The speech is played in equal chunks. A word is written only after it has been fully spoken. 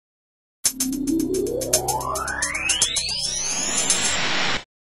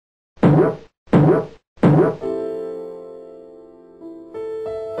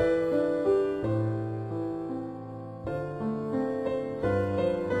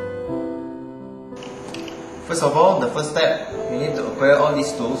First of all, the first step, we need to acquire all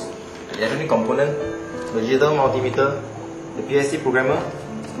these tools: the electronic component, the digital multimeter, the PIC programmer,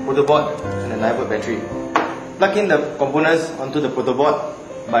 protoboard, and the 9V battery. Plug in the components onto the protoboard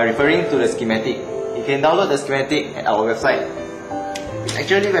by referring to the schematic. You can download the schematic at our website. It's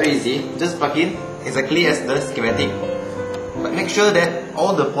actually very easy, just plug in exactly as the schematic. But make sure that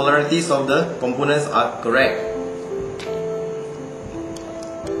all the polarities of the components are correct.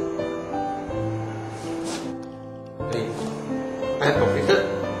 Okay, I have completed.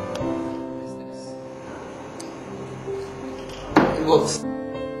 It works.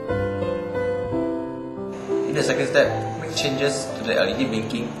 In the second step, make changes to the LED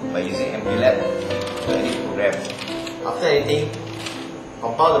blinking by using MPLAB to edit the program. After editing,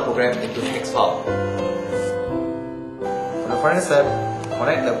 compile the program into text file. For the final step,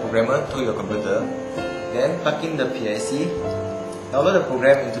 connect the programmer to your computer, then plug in the PIC. Download the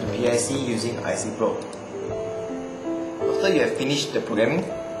program into the PIC using IC Pro. After you have finished the programming,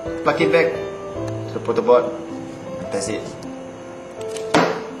 plug it back to the protoboard, and that's it.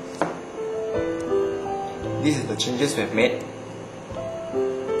 These are the changes we have made.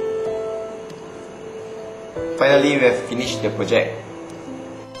 Finally, we have finished the project.